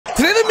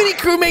Today, the mini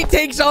crewmate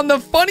takes on the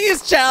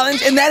funniest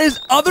challenge, and that is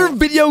other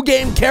video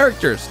game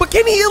characters. But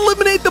can he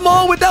eliminate them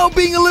all without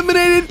being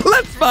eliminated?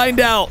 Let's find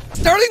out.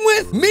 Starting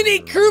with mini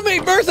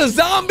crewmate versus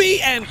zombie,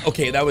 and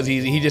okay, that was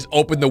easy. He just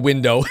opened the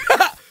window.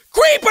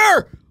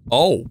 Creeper!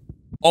 Oh,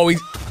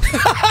 he's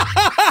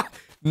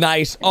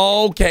nice.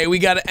 Okay, we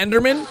got an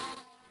Enderman.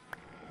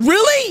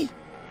 Really?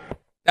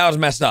 That was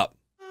messed up.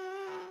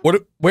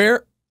 What?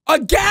 Where? A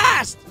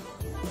ghast!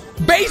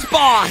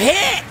 Baseball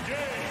hit!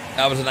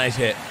 That was a nice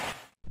hit.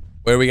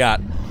 Where we got?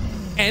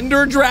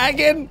 Ender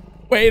Dragon?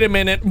 Wait a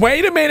minute.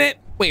 Wait a minute.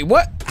 Wait,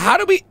 what? How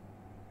do we?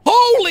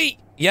 Holy!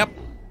 Yep.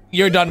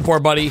 You're done for,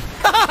 buddy.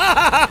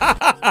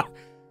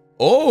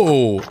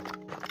 Oh.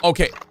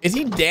 Okay. Is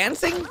he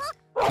dancing?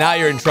 Now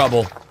you're in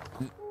trouble.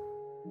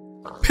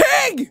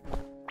 Pig!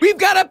 We've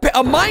got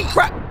a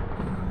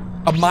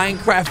Minecraft. A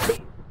Minecraft.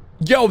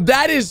 Yo,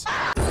 that is.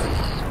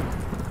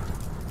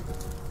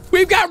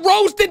 We've got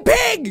roasted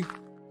pig.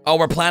 Oh,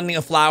 we're planting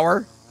a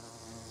flower.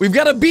 We've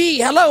got a bee.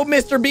 Hello,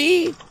 Mr.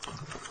 Bee.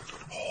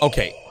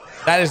 Okay,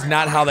 that is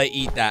not how they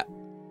eat that.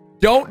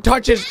 Don't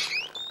touch his.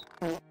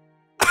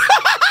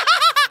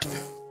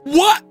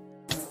 What?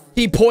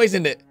 He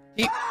poisoned it.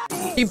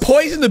 He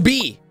poisoned the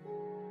bee.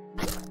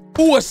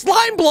 Ooh, a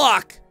slime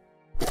block.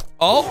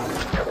 Oh.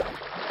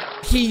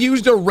 He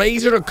used a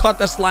razor to cut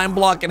the slime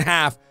block in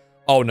half.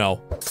 Oh, no.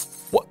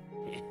 What?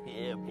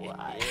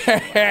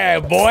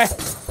 Hey, boy.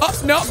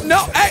 Oh, no,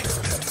 no. Hey.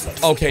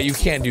 Okay, you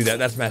can't do that.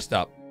 That's messed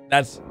up.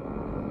 That's...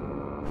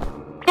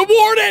 The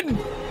warden!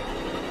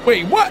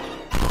 Wait, what?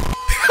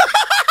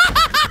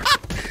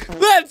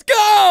 Let's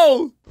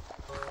go!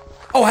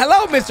 Oh,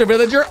 hello, Mr.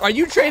 Villager. Are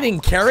you trading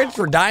carrots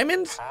for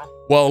diamonds?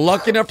 Well,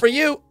 lucky enough for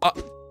you.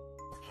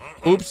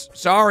 Oops,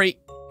 sorry.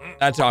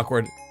 That's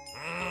awkward.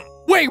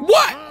 Wait,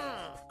 what?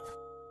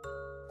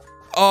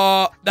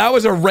 That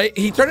was a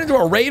he turned into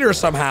a raider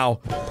somehow.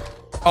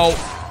 Oh,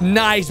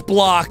 nice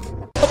block.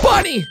 A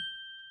bunny!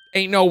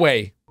 Ain't no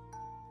way.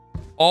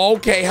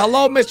 Okay,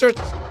 hello, Mr.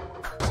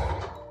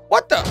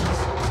 What the?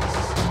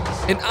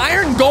 An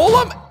iron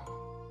golem?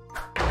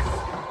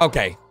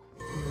 Okay.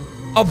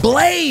 A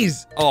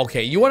blaze.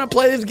 Okay, you want to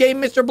play this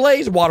game, Mr.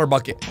 Blaze? Water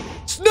bucket.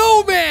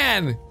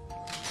 Snowman.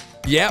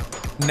 Yep,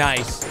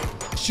 nice.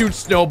 Shoot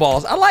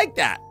snowballs. I like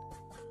that.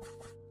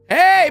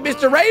 Hey,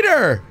 Mr.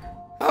 Raider.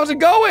 How's it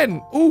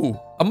going? Ooh,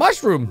 a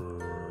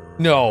mushroom.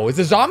 No, is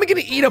the zombie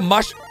gonna eat a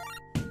mushroom?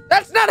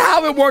 That's not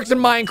how it works in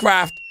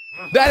Minecraft.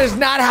 That is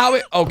not how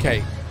it,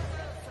 okay.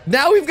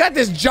 Now we've got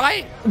this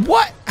giant,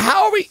 what?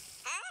 How are we?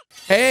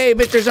 Hey,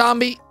 Mr.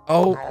 Zombie.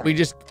 Oh, we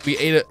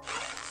ate it.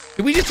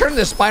 Did we just turn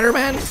into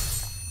Spider-Man?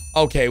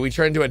 Okay, we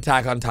turned into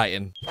Attack on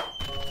Titan.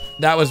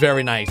 That was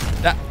very nice.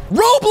 That,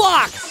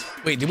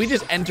 Roblox! Wait, did we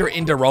just enter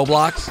into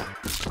Roblox?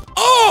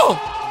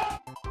 Oh!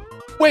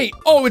 Wait,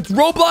 oh, it's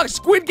Roblox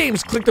Squid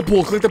Games. Click the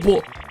pool, click the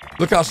pool.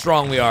 Look how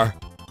strong we are.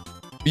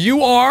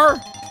 You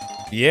are?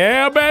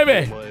 Yeah,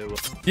 baby.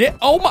 Yeah,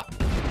 oh my.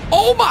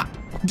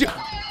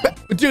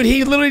 Dude,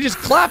 he literally just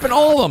clapping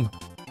all of them.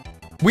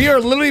 We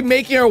are literally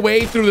making our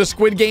way through the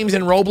Squid Games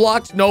in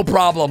Roblox, no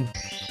problem.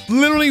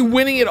 Literally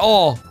winning it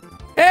all.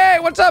 Hey,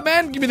 what's up,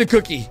 man? Give me the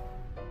cookie.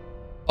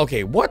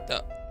 Okay, what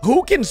the?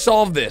 Who can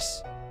solve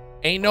this?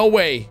 Ain't no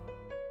way.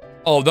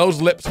 Oh, those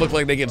lips look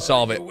like they can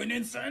solve it. You're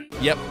winning, son?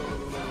 Yep.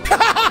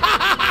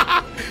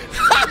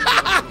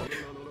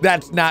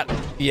 That's not,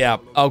 yeah,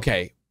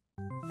 okay.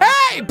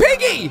 Hey,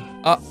 Piggy!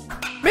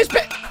 Miss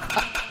Pig.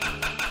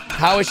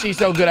 How is she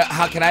so good at,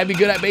 how can I be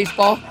good at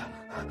baseball?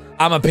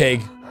 I'm a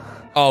pig.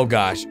 Oh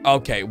gosh,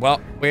 okay, well,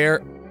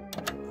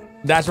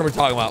 that's what we're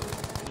talking about.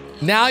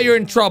 Now you're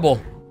in trouble.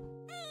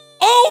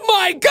 Oh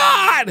my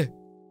God!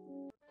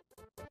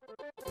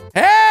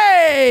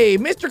 Hey,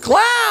 Mr.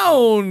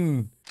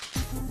 Clown!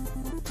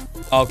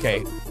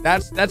 Okay,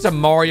 that's a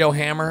Mario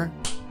hammer.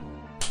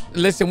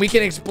 Listen, we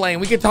can explain,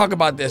 we can talk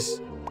about this.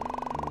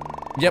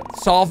 Yep,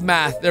 solve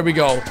math, there we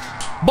go.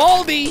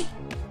 Baldy!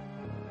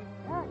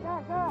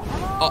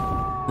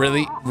 Oh,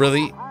 really?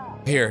 Really?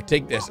 Here,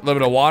 take this. A little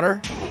bit of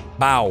water.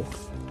 Bow.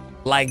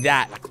 Like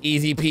that.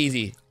 Easy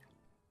peasy.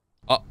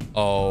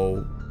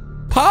 Uh-oh.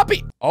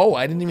 Poppy! Oh,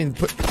 I didn't even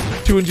put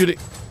two and two.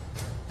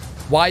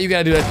 Why you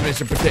gotta do that to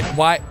Mr. Potato?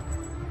 Why?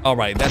 All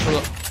right, that's a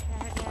little...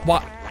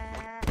 What?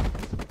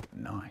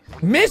 Nice.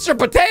 Mr.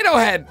 Potato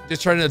Head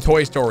just turned into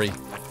Toy Story.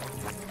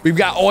 We've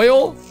got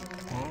oil.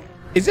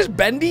 Is this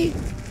bendy?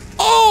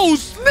 Oh,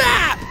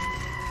 snap!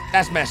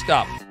 That's messed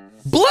up.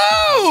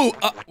 Blue!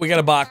 We got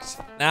a box.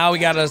 Now we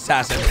got an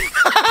assassin.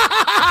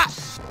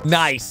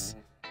 Nice.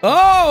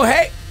 Oh,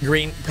 hey.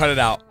 Green, cut it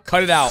out.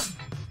 Cut it out.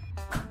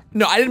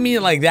 No, I didn't mean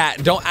it like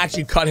that. Don't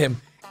actually cut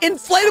him.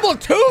 Inflatable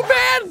tube,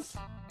 man?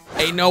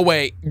 Ain't no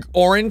way.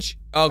 Orange?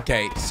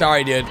 Okay.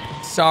 Sorry, dude.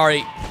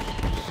 Sorry.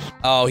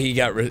 Oh, he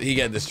got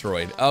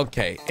destroyed.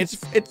 Okay.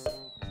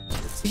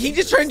 He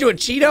just turned into a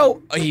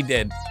Cheeto? Oh, he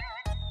did.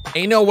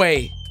 Ain't no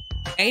way.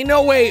 Ain't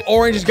no way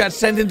Orange just got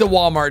sent into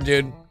Walmart,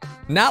 dude.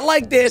 Not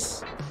like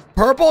this.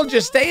 Purple,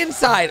 just stay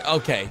inside.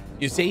 Okay.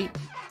 You see?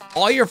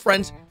 All your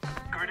friends.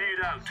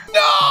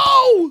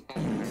 No!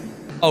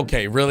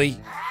 Okay, really?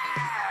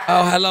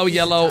 Oh, hello,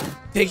 yellow.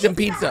 Take some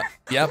pizza.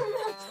 Yep.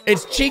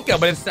 It's Chica,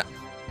 but it's not.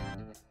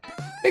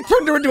 They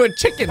turned her into a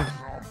chicken.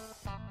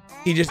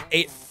 He just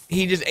ate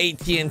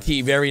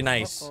TNT. Very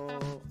nice.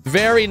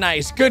 Very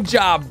nice. Good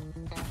job.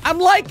 I'm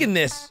liking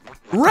this.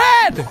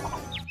 Red!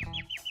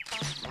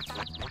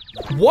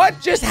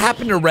 What just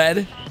happened to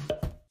Red?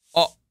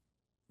 Oh,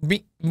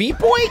 me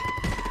boy?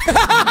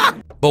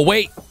 But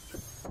wait.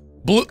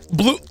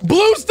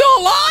 Blue's still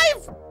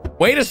alive?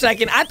 Wait a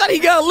second. I thought he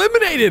got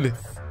eliminated.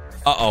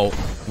 Uh-oh.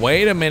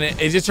 Wait a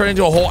minute. It just turned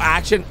into a whole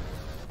action.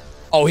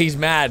 Oh, he's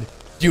mad.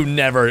 You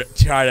never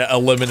try to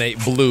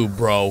eliminate Blue,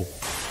 bro.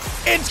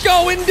 It's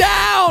going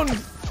down.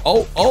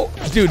 Oh,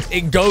 dude,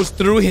 it goes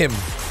through him.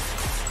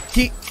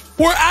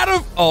 We're out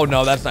of, oh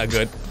no, that's not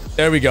good.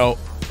 There we go.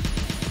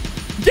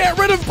 Get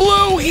rid of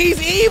Blue. He's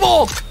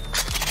evil.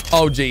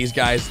 Oh, geez,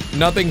 guys.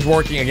 Nothing's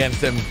working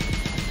against him.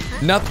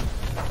 Nothing.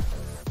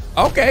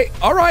 Okay,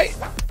 all right.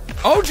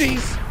 Oh,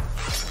 geez.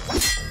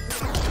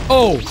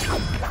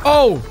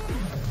 Oh.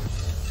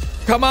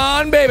 Come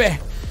on, baby.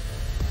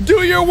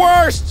 Do your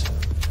worst.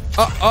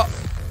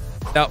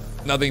 No,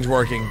 nothing's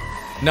working.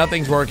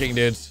 Nothing's working,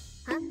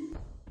 dudes.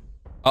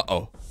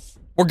 Uh-oh.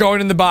 We're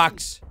going in the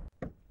box.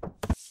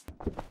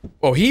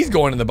 Oh, he's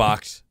going in the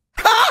box.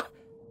 Ha!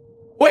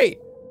 Wait.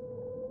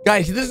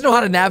 Guys, he doesn't know how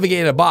to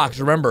navigate a box.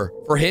 Remember,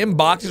 for him,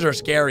 boxes are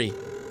scary.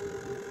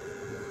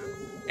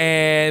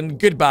 And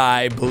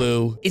goodbye,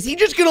 Blue. Is he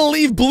just gonna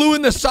leave Blue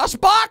in the sus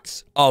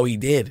box? Oh, he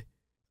did.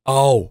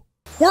 Oh.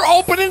 We're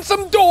opening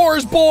some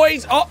doors,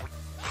 boys. Oh,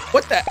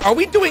 what the? Are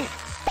we doing?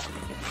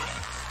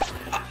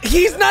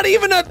 He's not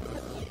even a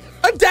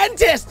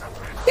dentist.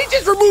 He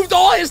just removed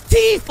all his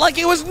teeth like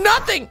it was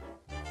nothing.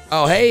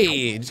 Oh,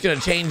 hey, just gonna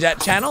change that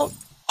channel.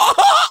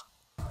 Oh!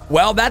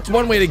 Well, that's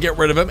one way to get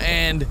rid of him.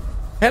 And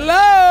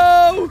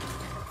hello,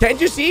 can't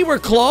you see we're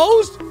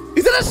closed?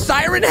 Is it a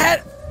siren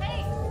head?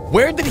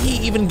 Where did he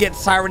even get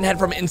siren head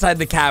from inside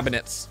the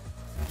cabinets?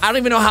 I don't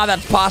even know how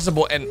that's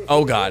possible. And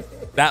oh God,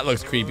 that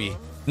looks creepy.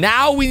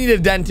 Now we need a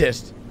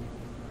dentist.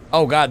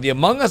 Oh God, the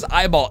Among Us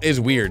eyeball is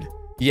weird.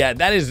 Yeah,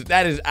 that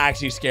is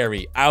actually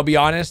scary. I'll be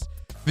honest.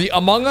 The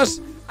Among Us,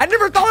 I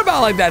never thought about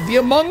it like that. The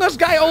Among Us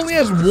guy only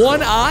has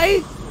one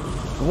eye?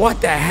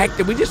 What the heck?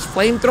 Did we just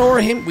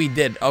flamethrower him? We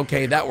did.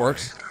 Okay, that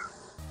works.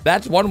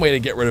 That's one way to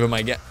get rid of him,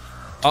 I guess.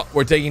 Oh,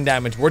 we're taking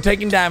damage. We're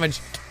taking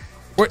damage.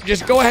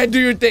 Just go ahead, do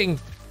your thing.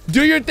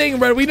 Do your thing,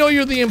 Red. We know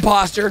you're the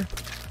imposter.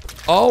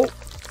 Oh.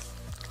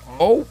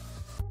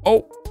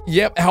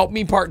 Yep, help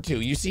me part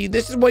 2. You see,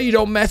 this is why you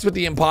don't mess with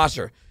the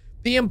imposter.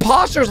 The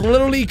imposter's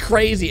literally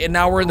crazy, and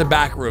now we're in the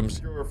back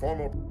rooms.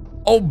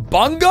 Oh,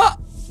 Bunga?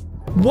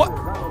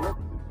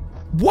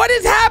 What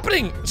is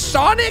happening?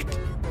 Sonic?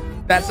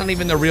 That's not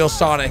even the real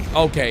Sonic.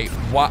 Okay,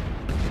 what?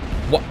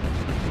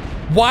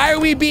 Why are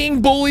we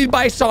being bullied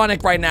by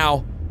Sonic right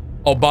now?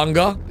 Oh,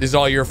 Bunga, this is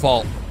all your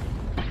fault.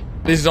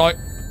 This is all...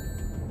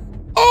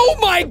 Oh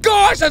my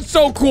gosh, that's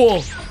so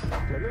cool.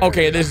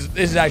 Okay, this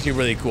is actually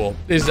really cool.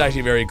 This is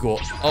actually very cool.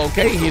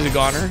 Okay, he's a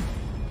goner.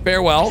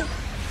 Farewell.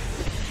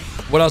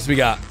 What else we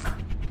got?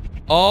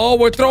 Oh,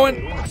 we're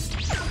throwing...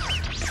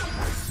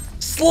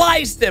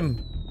 Sliced him.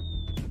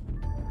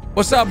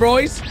 What's up,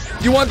 boys?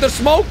 You want the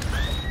smoke?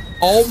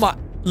 Oh my...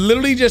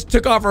 Literally just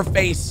took off her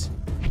face.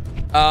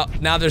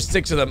 Now there's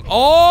 6 of them.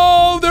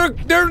 Oh,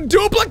 they're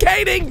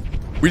duplicating.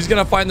 We're just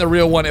gonna find the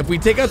real one. If we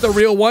take out the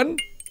real one...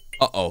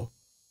 Uh-oh.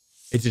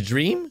 It's a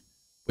dream?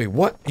 Wait,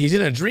 what? He's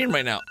in a dream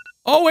right now.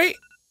 Oh, wait.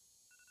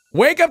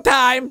 Wake up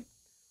time.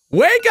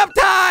 Wake up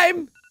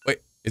time. Wait,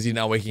 is he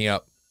not waking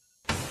up?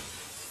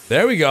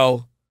 There we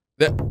go.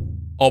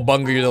 Oh,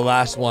 Bunga, you're the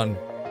last one.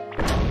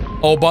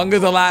 Oh,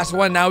 Bunga's the last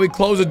one. Now we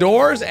close the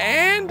doors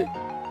and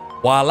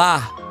voila.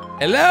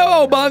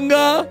 Hello,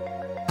 Bunga.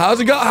 How's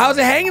it go? How's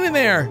it hanging in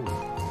there?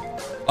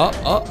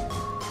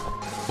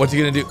 What's he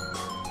gonna do?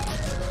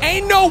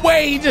 Ain't no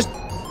way he just...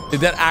 Did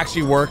that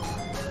actually work?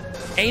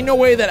 Ain't no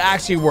way that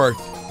actually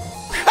worked.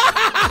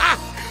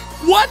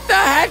 What the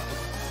heck?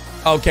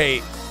 Okay,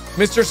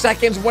 Mr.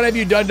 Seconds, what have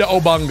you done to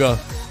Obunga?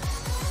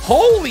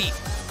 Holy...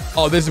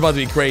 Oh, this is about to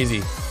be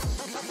crazy.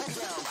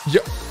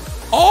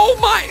 Oh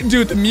my...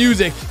 Dude, the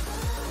music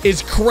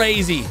is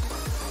crazy.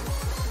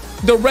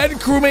 The red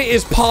crewmate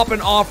is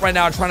popping off right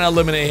now trying to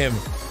eliminate him.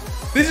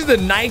 This is the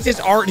nicest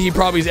art he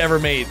probably has ever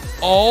made.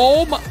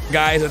 Oh my...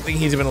 Guys, I think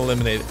he's been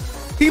eliminated.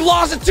 He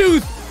lost a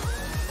tooth.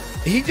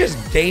 He just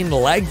gained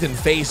legs in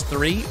phase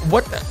 3.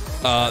 What the...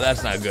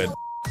 that's not good.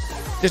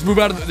 Just move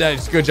out of the...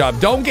 That's good job.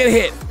 Don't get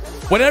hit.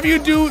 Whatever you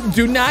do,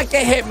 do not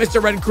get hit,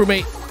 Mr. Red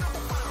Crewmate.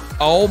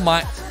 Oh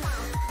my...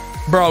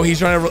 Bro, he's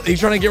trying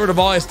to get rid of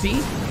all his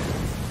teeth.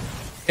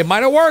 It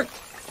might have worked.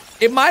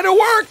 It might have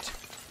worked.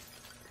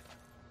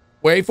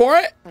 Wait for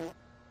it.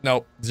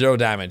 Nope, 0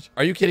 damage.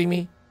 Are you kidding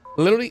me?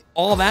 Literally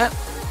all that?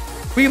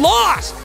 We lost.